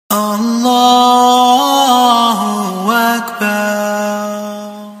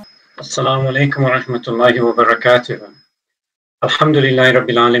Assalamu alaikum wa rahmatullahi wa barakatuh. Alhamdulillah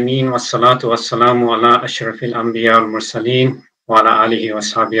Rabbil Alameen wa salatu wa salamu ala ashrafil anbiya al mursaleen wa ala alihi wa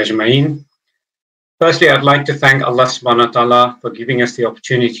sahbihi ajma'in. Firstly, I'd like to thank Allah subhanahu wa ta'ala for giving us the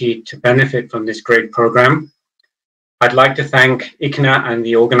opportunity to benefit from this great program. I'd like to thank ICNA and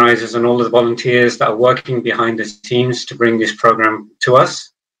the organizers and all the volunteers that are working behind the scenes to bring this program to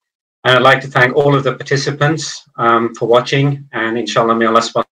us. And I'd like to thank all of the participants for watching, and inshallah may Allah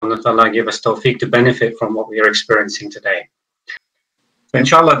subhanahu wa ta'ala give us tawfiq to benefit from what we are experiencing today. So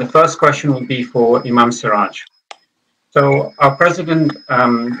inshallah, the first question will be for Imam Siraj. So our president,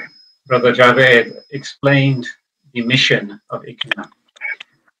 Brother Javaid, explained the mission of ICNA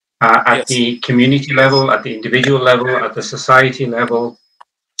at the community level, at the individual level, at the society level.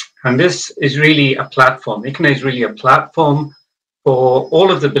 And this is really a platform. ICNA is really a platform for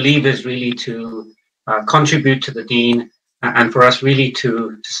all of the believers really to contribute to the deen and for us really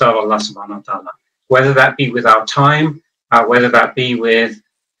to serve Allah subhanahu wa ta'ala, whether that be with our time, whether that be with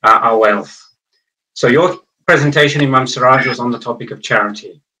our wealth. So your presentation, Imam Siraj, was on the topic of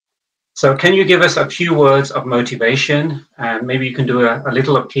charity. So can you give us a few words of motivation, and maybe you can do a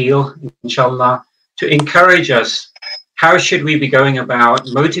little appeal, inshallah, to encourage us. How should we be going about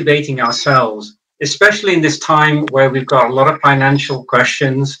motivating ourselves, especially in this time where we've got a lot of financial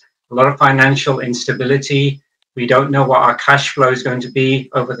questions, a lot of financial instability. We don't know what our cash flow is going to be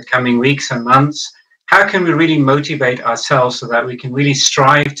over the coming weeks and months. How can we really motivate ourselves so that we can really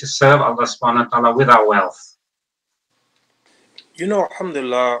strive to serve Allah subhanahu wa ta'ala with our wealth? You know,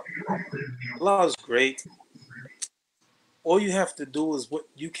 Alhamdulillah, Allah is great. All you have to do is what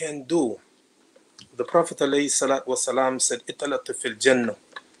you can do. The Prophet ﷺ said, "Italatu fil Jannah."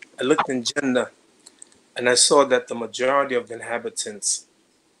 I looked in Jannah, and I saw that the majority of the inhabitants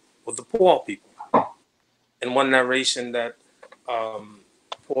were the poor people. In one narration that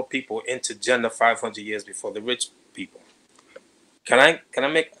poor people entered Jannah 500 years before the rich people. Can I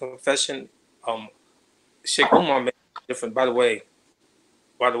make a confession? Sheikh Umar made it different. By the way,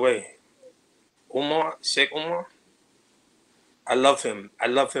 Sheikh Umar, I love him. I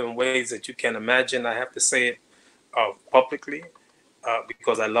love him in ways that you can't imagine. I have to say it publicly.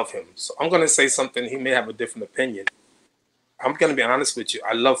 Because I love him. So I'm going to say something, he may have a different opinion. I'm going to be honest with you.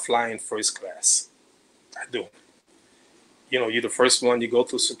 I love flying first class. I do. You know, you're the first one, you go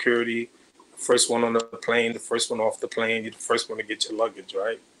through security, first one on the plane, the first one off the plane, you're the first one to get your luggage,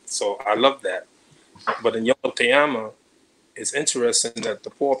 right? So I love that. But in Yom Qiyamah, it's interesting that the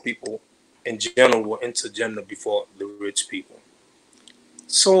poor people in general will enter Jannah before the rich people.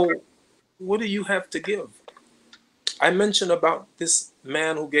 So what do you have to give? I mentioned about this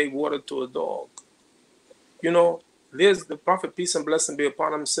man who gave water to a dog. You know, there's the Prophet, peace and blessing be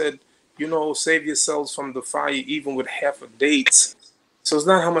upon him, said, you know, save yourselves from the fire even with half a date. So it's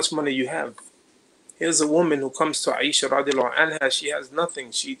not how much money you have. Here's a woman who comes to Aisha radiallahu anha. She has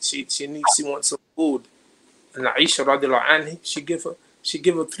nothing. She wants some food. And Aisha radiallahu anha, she give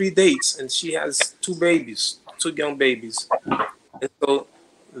her 3 dates, and she has 2 babies, 2 young babies. And so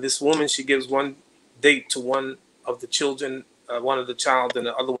this woman, she gives 1 date to one of the children, one of the child, and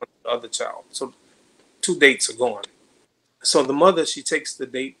the other one the other child. So 2 dates are gone. So the mother, she takes the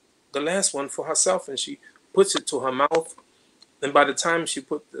date, the last one, for herself, and she puts it to her mouth. And by the time she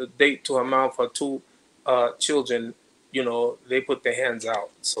put the date to her mouth, her 2 children, you know, they put their hands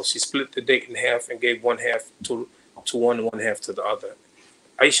out. So she split the date in half and gave 1/2 to one and 1/2 to the other.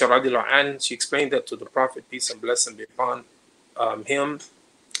 Aisha radiallahu anha, she explained that to the Prophet, peace and blessing be upon him.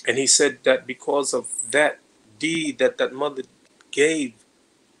 And he said that because of that deed that mother gave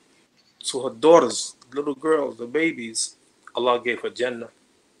to her daughters, little girls, the babies, Allah gave her Jannah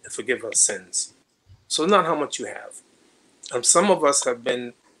and forgive her sins. So not how much you have. Some of us have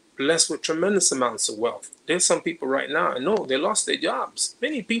been blessed with tremendous amounts of wealth. There's some people right now, I know, they lost their jobs.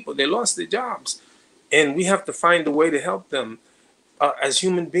 Many people, they lost their jobs. And we have to find a way to help them. As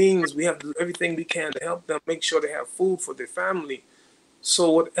human beings, we have to do everything we can to help them, make sure they have food for their family. So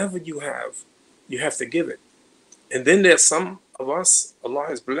whatever you have to give it. And then there's some of us, Allah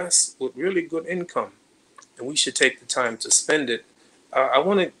has blessed with really good income, and we should take the time to spend it. I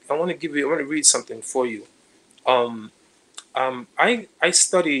want to read something for you. I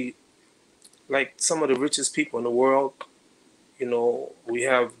study like some of the richest people in the world. You know, we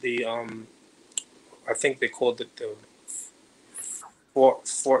have the I think they called it the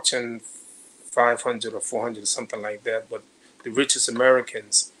Fortune 500 or 400 or something like that, but the richest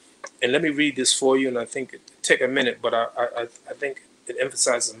Americans. And let me read this for you, and I think it take a minute, but I think it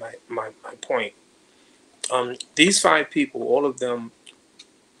emphasizes my point. These 5 people, all of them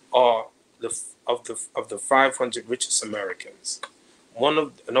are of the 500 richest Americans.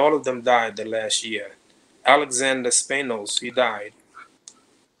 and all of them died the last year. Alexander Spanos, he died.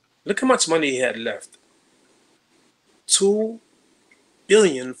 Look how much money he had left.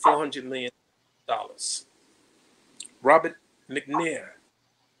 $2,400,000,000. Robert McNair,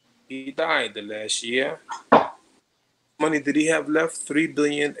 he died the last year. Money did he have left?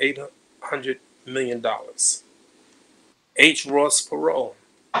 $3,800,000,000. H. Ross Perot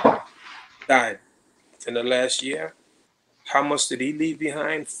died in the last year. How much did he leave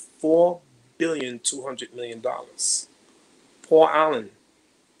behind? $4,200,000,000. Paul Allen,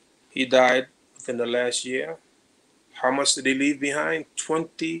 he died within the last year. How much did he leave behind?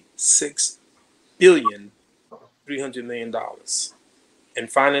 $26,300,000,000.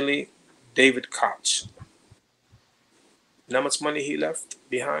 And finally, David Koch. And how much money he left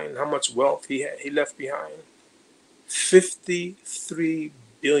behind? How much wealth he left behind?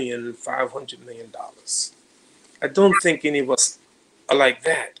 $53,500,000,000. I don't think any of us are like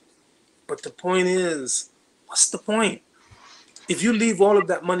that. But the point is, what's the point? If you leave all of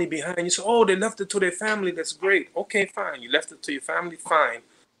that money behind, you say, oh, they left it to their family, that's great. Okay, fine. You left it to your family, fine.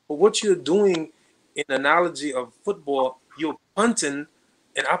 But what you're doing, in analogy of football, you're punting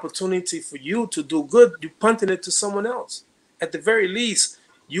an opportunity for you to do good. You're punting it to someone else. At the very least,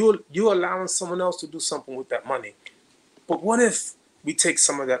 you're allowing someone else to do something with that money. But what if we take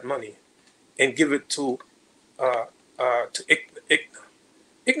some of that money and give it to ICNA?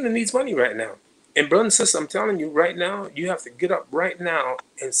 ICNA needs money right now. And brother and sister, I'm telling you right now, you have to get up right now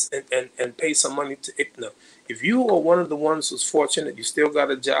and pay some money to ICNA. If you are one of the ones who's fortunate, you still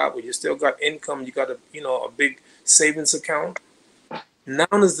got a job, or you still got income, you got a big savings account, now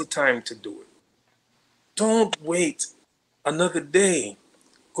is the time to do it. Don't wait another day.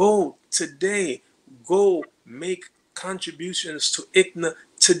 Go today. Go make contributions to ICNA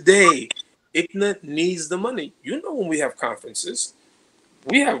today. ICNA needs the money. You know, when we have conferences,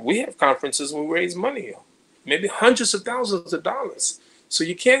 we have conferences where we raise money, maybe hundreds of thousands of dollars. So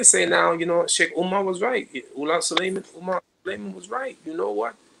you can't say now, Sheikh Omar was right. Omar Sulaiman was right. You know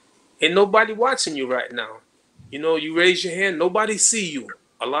what? Ain't nobody watching you right now. You raise your hand, nobody see you.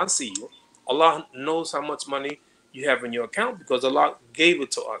 Allah see you. Allah knows how much money you have in your account because Allah gave it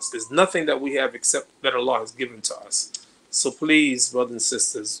to us. There's nothing that we have except that Allah has given to us. So please, brothers and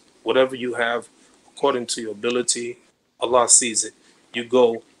sisters, whatever you have, according to your ability, Allah sees it. You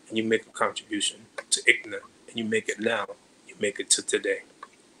go and you make a contribution to ICNA, and you make it now. You make it to today.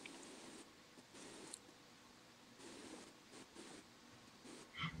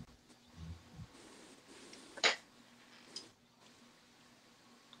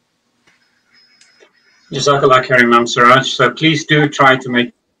 Jazakallah khair, Imam Siraj. So please do try to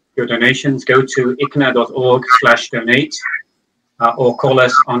make your donations. Go to icna.org/donate or call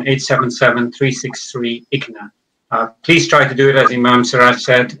us on 877-363-ICNA. Please try to do it, as Imam Siraj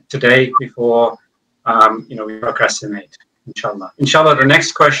said, today before we procrastinate, inshallah. Inshallah, the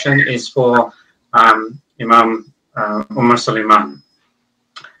next question is for Imam Omar Sulaiman.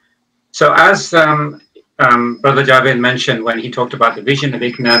 So as Brother Javaid mentioned when he talked about the vision of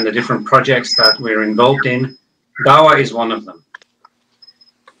ICNA and the different projects that we're involved in, Dawah is one of them.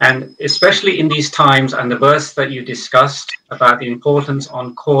 And especially in these times, and the verse that you discussed about the importance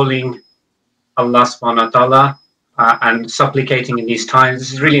on calling Allah subhanahu wa ta'ala and supplicating in these times,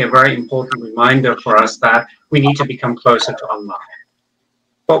 this is really a very important reminder for us that we need to become closer to Allah.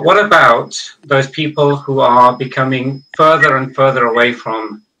 But what about those people who are becoming further and further away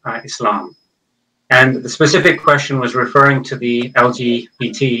from Islam? And the specific question was referring to the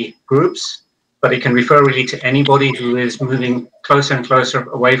LGBT groups, but it can refer really to anybody who is moving closer and closer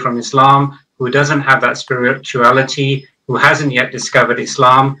away from Islam, who doesn't have that spirituality, who hasn't yet discovered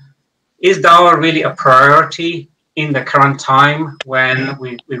Islam. Is Dawah really a priority in the current time when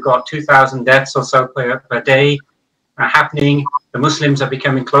we've got 2,000 deaths or so per day happening? The Muslims are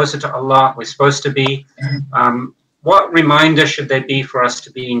becoming closer to Allah. We're supposed to be. What reminder should there be for us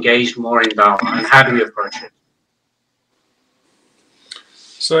to be engaged more in Dawah, and how do we approach it?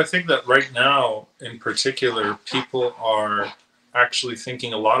 So I think that right now, in particular, people are actually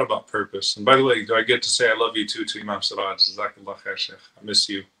thinking a lot about purpose. And by the way, do I get to say I love you too to Imam Siraj? Jazakallah khair, Sheikh. I miss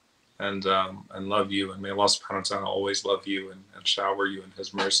you and love you. And may Allah subhanahu wa ta'ala always love you and shower you in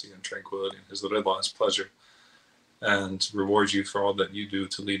His mercy and tranquility and His ridha, His pleasure, and reward you for all that you do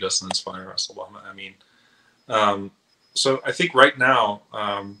to lead us and inspire us. Allahumma ameen. So I think right now,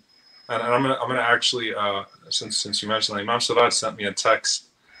 and I'm gonna actually, since you mentioned that, Imam Siraj sent me a text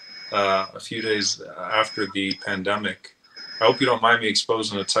a few days after the pandemic. I hope you don't mind me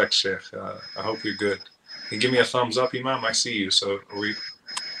exposing the text, Sheikh. I hope you're good. Can you give me a thumbs up, Imam? I see you. So are we?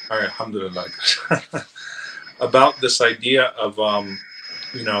 All right, Alhamdulillah. About this idea of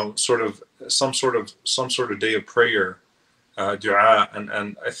you know, some sort of day of prayer, dua,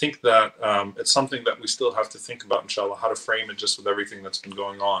 and I think that it's something that we still have to think about, inshallah, how to frame it just with everything that's been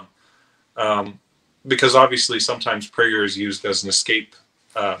going on. Because obviously sometimes prayer is used as an escape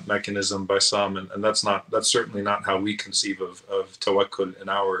mechanism by some, and that's certainly not how we conceive of tawakkul in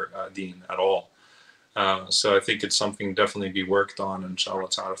our deen at all. So I think it's something definitely be worked on, inshallah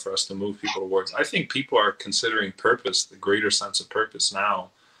ta'ala, for us to move people towards. I think people are considering purpose, the greater sense of purpose now,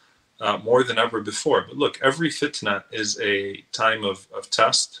 more than ever before. But look, every fitna is a time of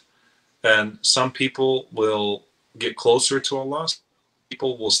test, and some people will get closer to Allah, some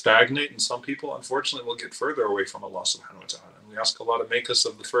people will stagnate, and some people, unfortunately, will get further away from Allah subhanahu wa ta'ala. And we ask Allah to make us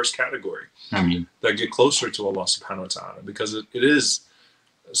of the first category, that get closer to Allah subhanahu wa ta'ala, because it is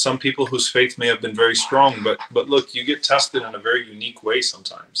some people whose faith may have been very strong, but look, you get tested in a very unique way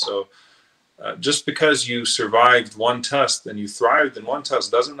sometimes. So just because you survived one test and you thrived in one test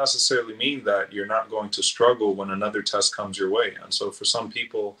doesn't necessarily mean that you're not going to struggle when another test comes your way. And so for some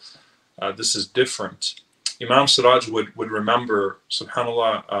people, this is different. Imam Siraj would remember,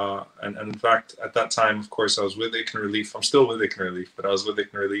 subhanAllah, and in fact, at that time, of course, I was with ICNA Relief. I'm still with ICNA Relief, but I was with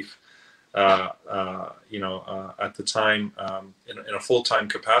ICNA Relief, at the time, in a full-time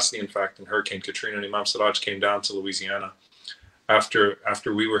capacity, in fact, in Hurricane Katrina. And Imam Siraj came down to Louisiana after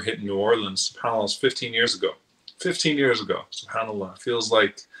we were hit in New Orleans. SubhanAllah, it was 15 years ago. 15 years ago, SubhanAllah. Feels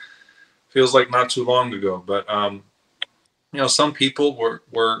like not too long ago. But, some people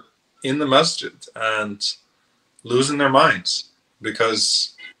were in the masjid and losing their minds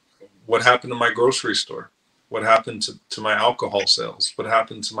because what happened to my grocery store? What happened to my alcohol sales? What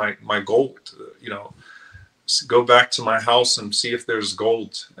happened to my gold? Go back to my house and see if there's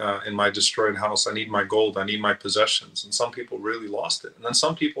gold in my destroyed house. I need my gold. I need my possessions. And some people really lost it. And then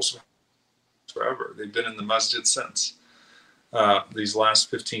some people forever. They've been in the masjid since these last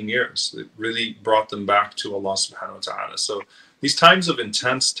 15 years. It really brought them back to Allah subhanahu wa ta'ala. So these times of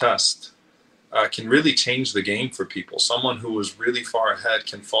intense test can really change the game for people. Someone who was really far ahead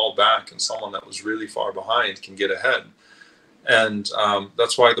can fall back, and someone that was really far behind can get ahead. And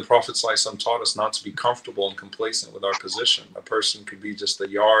that's why the Prophet ﷺ taught us not to be comfortable and complacent with our position. A person could be just a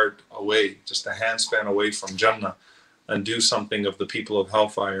yard away, just a handspan away from Jannah, and do something of the people of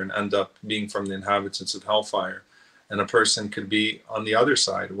hellfire and end up being from the inhabitants of hellfire. And a person could be on the other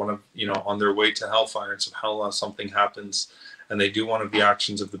side, on their way to hellfire, and subhanAllah, something happens and they do one of the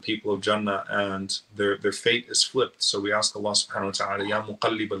actions of the people of Jannah, and their fate is flipped. So we ask Allah subhanahu wa ta'ala, Ya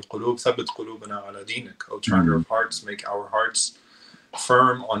muqallib al-qulub, thabbit qulubana ala dinik. O turner of hearts, make our hearts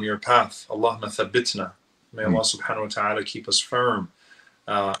firm on your path. Allahumma thabbitna. May Allah subhanahu wa ta'ala keep us firm.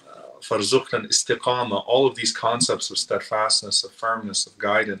 Farzuqna istiqama. All of these concepts of steadfastness, of firmness, of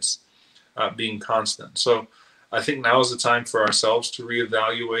guidance, being constant. So I think now is the time for ourselves to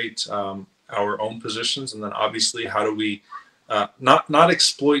reevaluate our own positions, and then obviously how do we not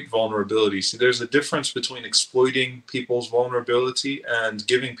exploit vulnerability. See, there's a difference between exploiting people's vulnerability and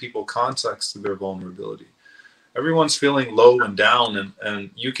giving people context to their vulnerability. Everyone's feeling low and down,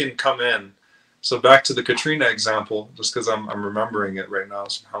 and you can come in. So back to the Katrina example, just because I'm remembering it right now,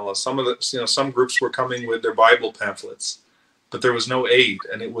 subhanAllah. Some groups were coming with their Bible pamphlets, but there was no aid,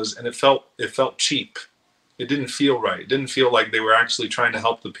 and it felt cheap. It didn't feel right. It didn't feel like they were actually trying to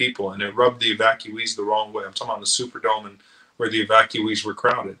help the people, and it rubbed the evacuees the wrong way. I'm talking about the Superdome and where the evacuees were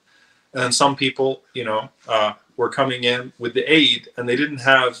crowded. And some people, were coming in with the aid, and they didn't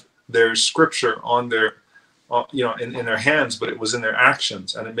have their scripture on their, in their hands, but it was in their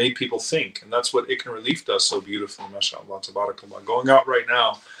actions, and it made people think. And that's what ICNA Relief does so beautifully, mashallah, tabarakallah. Going out right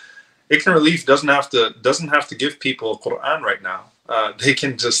now, ICNA Relief doesn't have to give people a Quran right now. They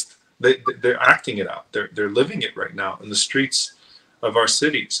can just, they're acting it out. They're living it right now in the streets of our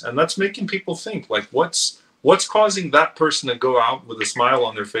cities. And that's making people think, like, what's causing that person to go out with a smile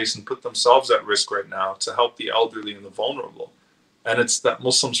on their face and put themselves at risk right now to help the elderly and the vulnerable? And it's that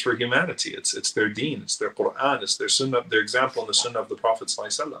Muslims for humanity. It's their deen, it's their Quran, it's their sunnah, their example in the sunnah of the Prophet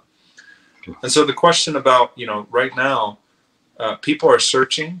ﷺ. And so the question about, right now, people are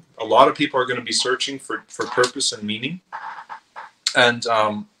searching. A lot of people are going to be searching for purpose and meaning. And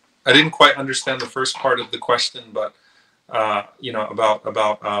I didn't quite understand the first part of the question, but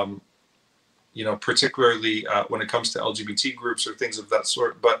particularly when it comes to LGBT groups or things of that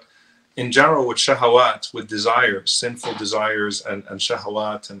sort. But in general, with shahawat, with desires, sinful desires and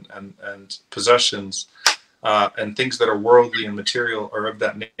shahawat and possessions and things that are worldly and material or of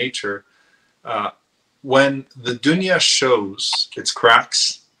that nature, when the dunya shows its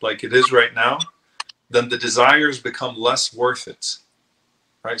cracks like it is right now, then the desires become less worth it.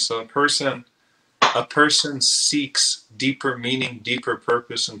 Right? So a person a person seeks deeper meaning, deeper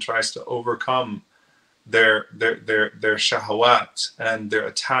purpose, and tries to overcome their shahawat and their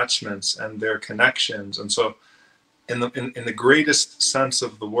attachments and their connections. And so in the greatest sense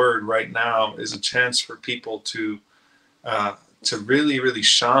of the word right now is a chance for people to really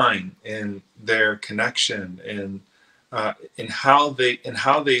shine in their connection, in how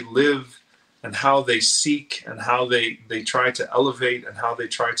they live, and how they seek, and how they try to elevate, and how they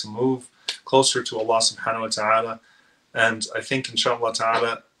try to move closer to Allah subhanahu wa ta'ala. And I think inshallah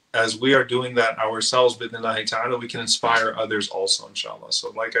ta'ala, as we are doing that ourselves, bidnillahi ta'ala, we can inspire others also, inshallah.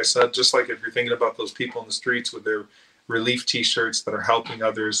 So like I said, just like if you're thinking about those people in the streets with their relief t-shirts that are helping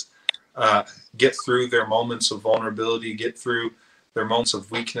others get through their moments of vulnerability, get through their moments of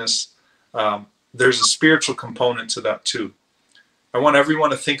weakness, there's a spiritual component to that too. I want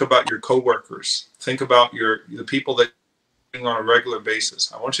everyone to think about your coworkers, think about the people that you're on a regular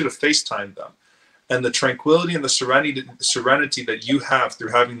basis. I want you to FaceTime them. And the tranquility and the serenity that you have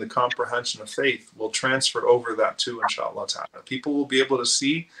through having the comprehension of faith will transfer over that too, inshallah ta'ala. People will be able to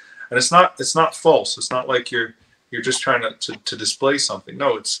see, and it's not false. It's not like you're just trying to display something.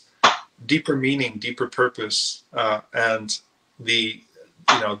 No, it's deeper meaning, deeper purpose, and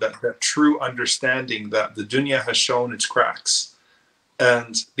that true understanding that the dunya has shown its cracks,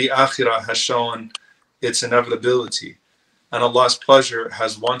 and the akhirah has shown its inevitability, and Allah's pleasure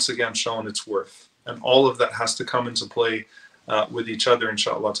has once again shown its worth. And all of that has to come into play with each other,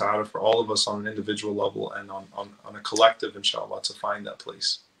 inshallah ta'ala, for all of us on an individual level and on a collective, inshallah, to find that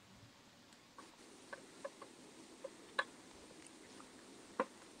place.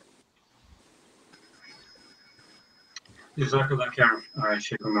 Jazakallah khair,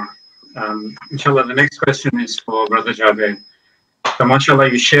 Sheikh Omar. Inshallah, the next question is for Brother Javaid. So, mashallah,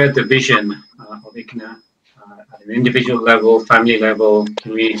 you shared the vision of ICNA at an individual level, family level,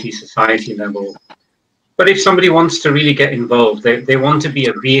 community, society level. But if somebody wants to really get involved, they want to be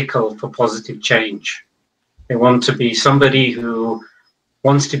a vehicle for positive change. They want to be somebody who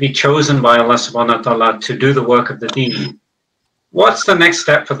wants to be chosen by Allah subhanahu wa ta'ala to do the work of the deen. What's the next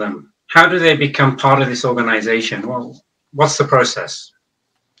step for them? How do they become part of this organization? Well, what's the process?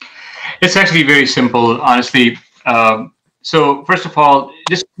 It's actually very simple, honestly. So first of all,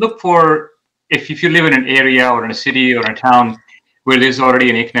 just look for, if you live in an area or in a city or in a town where there's already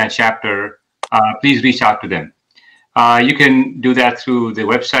an ICNA chapter, please reach out to them. You can do that through the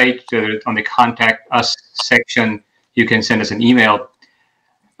website, on the Contact Us section. You can send us an email.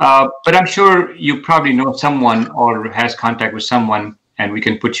 But I'm sure you probably know someone or has contact with someone, and we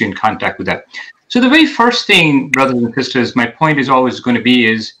can put you in contact with that. So the very first thing, brothers and sisters, my point is always going to be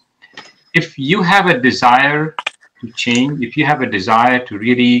is, if you have a desire to change, if you have a desire to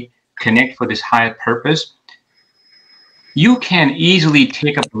really connect for this higher purpose, you can easily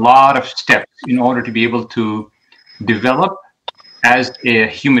take up a lot of steps in order to be able to develop as a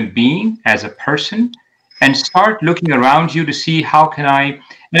human being, as a person, and start looking around you to see how can I,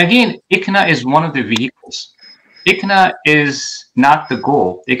 and again, ICNA is one of the vehicles. ICNA is not the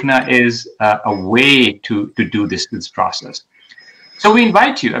goal. ICNA is a way to do this process. So we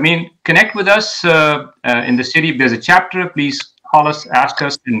invite you, connect with us in the city. If there's a chapter, please call us, ask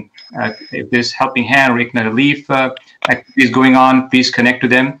us, and if there's Helping Hand or ICNA Relief activities going on, please connect to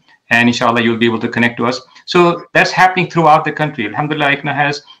them, and inshallah you'll be able to connect to us. So that's happening throughout the country. Alhamdulillah, ICNA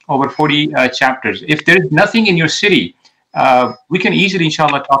has over 40 chapters. If there is nothing in your city, we can easily,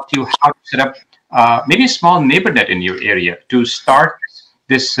 inshallah, talk to you how to set up maybe a small neighborhood in your area to start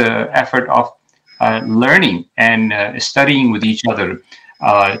this effort of learning and studying with each other,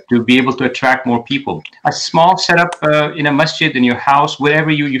 to be able to attract more people. A small setup in a masjid, in your house,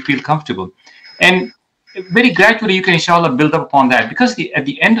 wherever you feel comfortable. And very gradually you can inshallah build up upon that, because at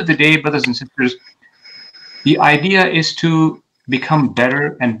the end of the day, brothers and sisters, the idea is to become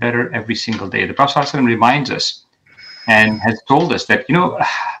better and better every single day. The Prophet ﷺ reminds us and has told us that,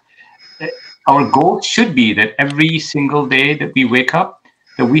 our goal should be that every single day that we wake up,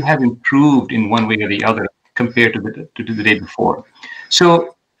 that we have improved in one way or the other compared to the day before.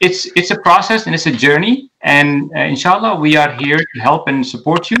 So it's a process and it's a journey, and inshallah we are here to help and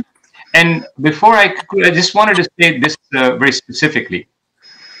support you. And before I just wanted to say this very specifically,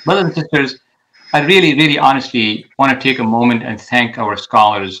 brothers and sisters, I really, really honestly want to take a moment and thank our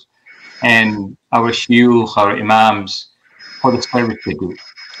scholars and our shuyukh, our imams, for the service they do.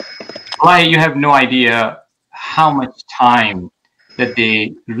 Why, you have no idea how much time that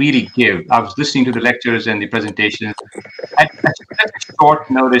they really give. I was listening to the lectures and the presentations. At such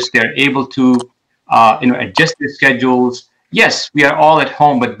short notice, they're able to adjust their schedules. Yes, we are all at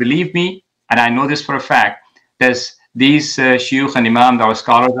home, but believe me, and I know this for a fact, these shuyukh and imams, our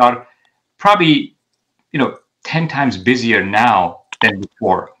scholars, are probably 10 times busier now than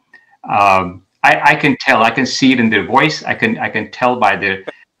before. I can tell, I can see it in their voice. I can tell by their,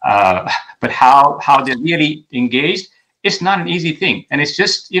 but how they're really engaged. It's not an easy thing, and it's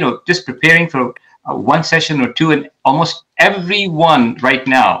just just preparing for one session or two, and almost everyone right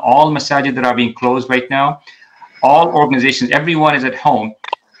now, all masajid that are being closed right now, all organizations, everyone is at home.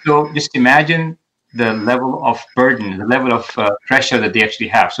 So just imagine the level of burden, the level of pressure that they actually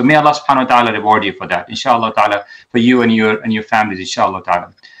have. So may Allah subhanahu wa ta'ala reward you for that, inshallah ta'ala, for you and your families, inshallah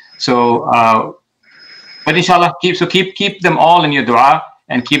ta'ala. So, but inshallah, keep them all in your dua,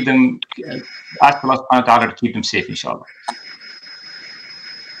 and keep them, ask Allah subhanahu wa ta'ala to keep them safe, inshallah.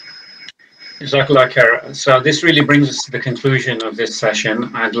 Jazakallah khair. So this really brings us to the conclusion of this session.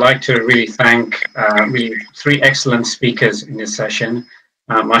 I'd like to really thank really 3 excellent speakers in this session.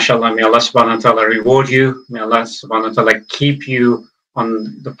 MashaAllah, may Allah subhanahu wa ta'ala reward you. May Allah subhanahu wa ta'ala keep you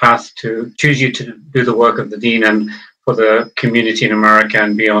on the path to choose you to do the work of the deen, and for the community in America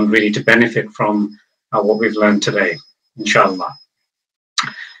and beyond really to benefit from what we've learned today, inshallah.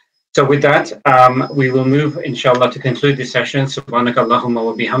 So with that, we will move, inshallah, to conclude this session. Subhanakallahumma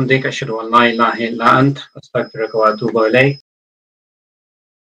wa bihamdik, ashhadu an la ilaha illa ant, astaghfiruka wa atubu ilayk.